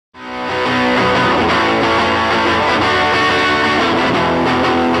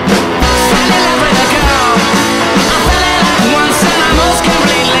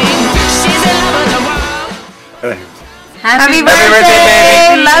Happy birthday,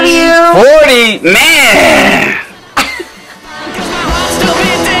 baby. Love you. 40, man.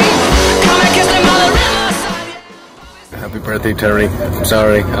 Happy birthday, Terry. I'm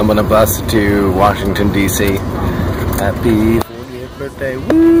sorry, I'm on a bus to Washington, D.C. Happy 40th birthday.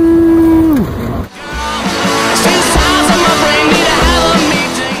 Woo!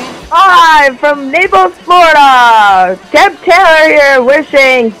 Hi from Naples, Florida. Deb Taylor here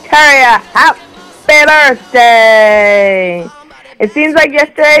wishing Terry a happy birthday. It seems like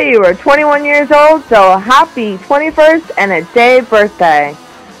yesterday you were 21 years old, so happy 21st and a day birthday.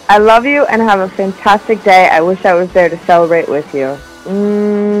 I love you and have a fantastic day. I wish I was there to celebrate with you.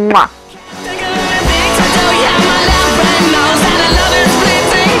 Mwah.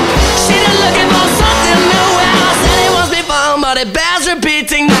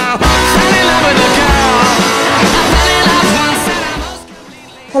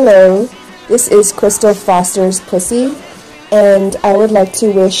 Hello, this is Crystal Foster's Pussy, and I would like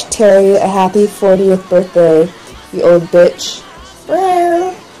to wish Terry a happy 40th birthday, you old bitch.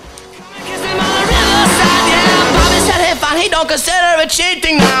 He don't consider it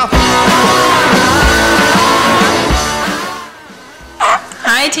cheating now.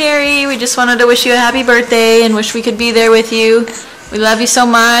 Hi, Terry. We just wanted to wish you a happy birthday and wish we could be there with you. We love you so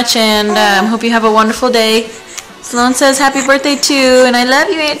much and hope you have a wonderful day. Sloan says happy birthday too, and I love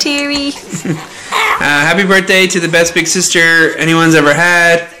you, Aunt Terry. Happy birthday to the best big sister anyone's ever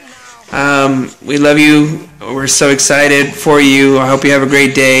had. We love you. We're so excited for you. I hope you have a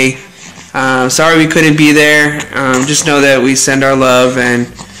great day. Sorry we couldn't be there. Just know that we send our love, and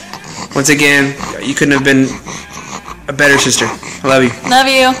once again, you couldn't have been a better sister. I love you. Love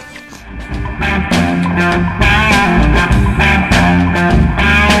you.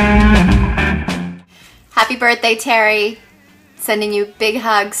 Happy birthday, Terry. Sending you big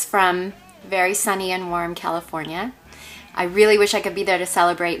hugs from very sunny and warm California. I really wish I could be there to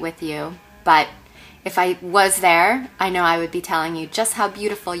celebrate with you, but if I was there, I know I would be telling you just how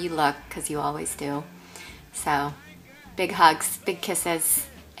beautiful you look, because you always do. So, big hugs, big kisses,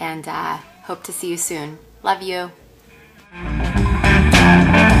 and hope to see you soon. Love you.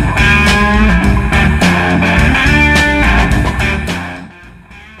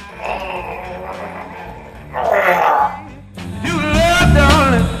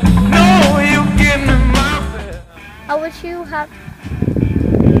 I wish you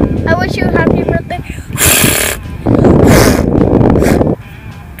a happy birthday.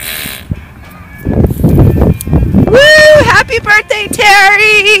 Woo! Happy birthday,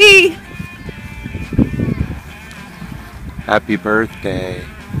 Terry! Happy birthday.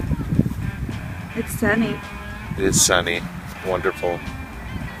 It's sunny. It is sunny. Wonderful.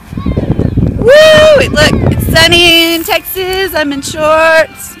 Woo! Look, it's sunny in Texas. I'm in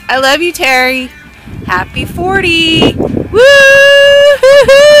shorts. I love you, Terry. Happy 40. Woo!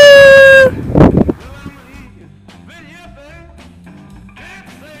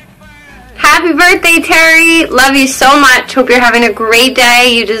 Happy birthday, Terry. Love you so much. Hope you're having a great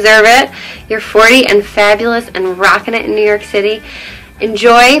day. You deserve it. You're 40 and fabulous and rocking it in New York City.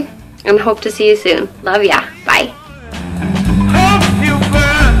 Enjoy and hope to see you soon. Love ya. Bye.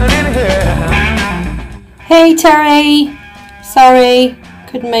 Hey, Terry. Sorry,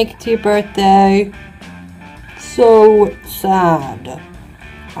 couldn't make it to your birthday. So sad.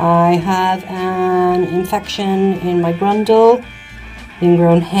 I have an infection in my grundle,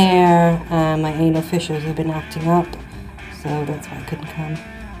 ingrown hair, and my anal fissures have been acting up, so that's why I couldn't come.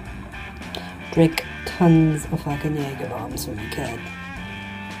 Drink tons of fucking Jaeger bombs when you kid.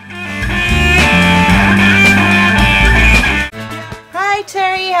 Hi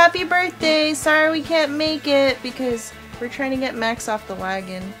Terry, happy birthday! Sorry we can't make it because we're trying to get Max off the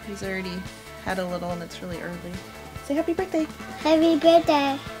wagon. He's already had a little and it's really early. Say happy birthday! Happy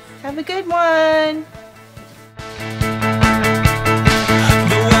birthday! Have a good one!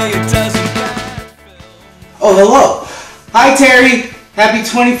 Oh, hello! Hi Terry! Happy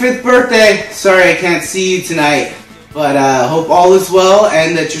 25th birthday! Sorry I can't see you tonight, but hope all is well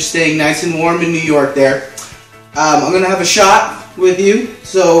and that you're staying nice and warm in New York there. I'm gonna have a shot with you,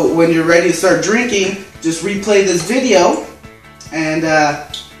 so when you're ready to start drinking, just replay this video and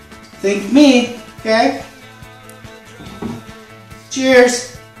thank me, okay?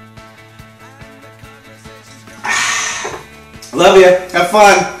 Cheers! Love you. Have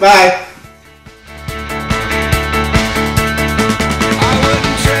fun. Bye.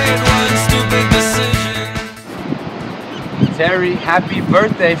 Terry, happy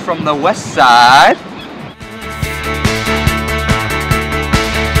birthday from the west side.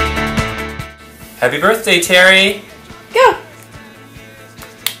 Happy birthday, Terry. Go.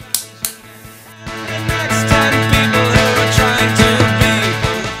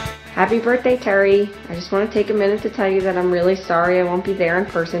 Happy birthday, Terry. I just want to take a minute to tell you that I'm really sorry I won't be there in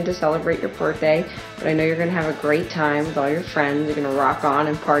person to celebrate your birthday, but I know you're going to have a great time with all your friends. You're going to rock on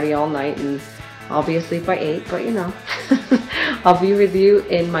and party all night, and I'll be asleep by 8, but you know. I'll be with you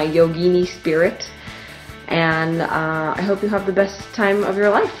in my yogini spirit, and I hope you have the best time of your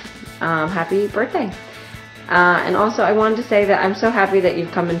life. Happy birthday. And also I wanted to say that I'm so happy that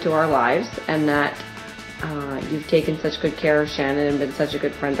you've come into our lives and that you've taken such good care of Shannon and been such a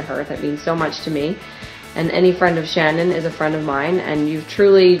good friend to her. That means so much to me. And any friend of Shannon is a friend of mine, and you've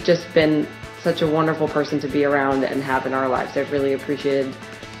truly just been such a wonderful person to be around and have in our lives. I've really appreciated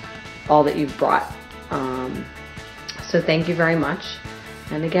all that you've brought. So thank you very much.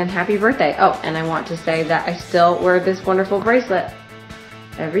 And again, happy birthday. Oh, and I want to say that I still wear this wonderful bracelet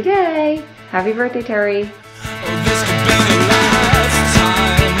every day. Happy birthday, Terry.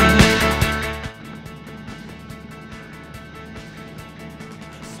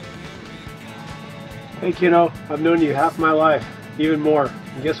 Hey kiddo, I've known you half my life, even more.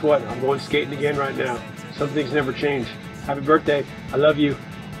 And guess what? I'm going skating again right now. Some things never change. Happy birthday. I love you.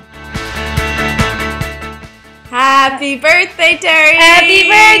 Happy birthday, Terry! Happy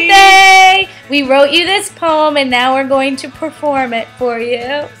birthday! We wrote you this poem and now we're going to perform it for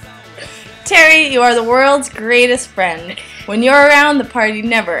you. Terry, you are the world's greatest friend. When you're around, the party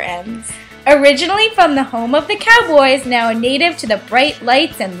never ends. Originally from the home of the cowboys, now a native to the bright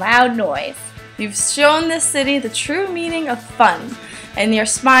lights and loud noise. You've shown this city the true meaning of fun, and your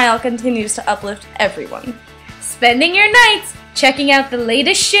smile continues to uplift everyone. Spending your nights checking out the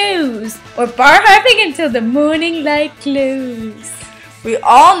latest shows, or bar hopping until the morning light glows. We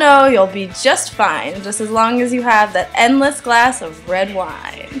all know you'll be just fine, just as long as you have that endless glass of red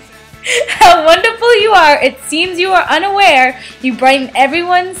wine. How wonderful you are! It seems you are unaware you brighten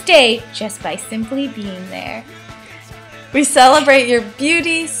everyone's day just by simply being there. We celebrate your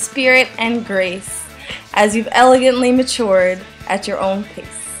beauty, spirit, and grace as you've elegantly matured at your own pace.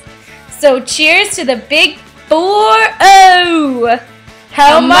 So cheers to the big 4-0!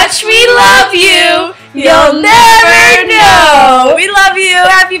 How much we love you, you'll never know! We love you!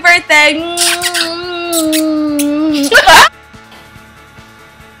 Happy birthday!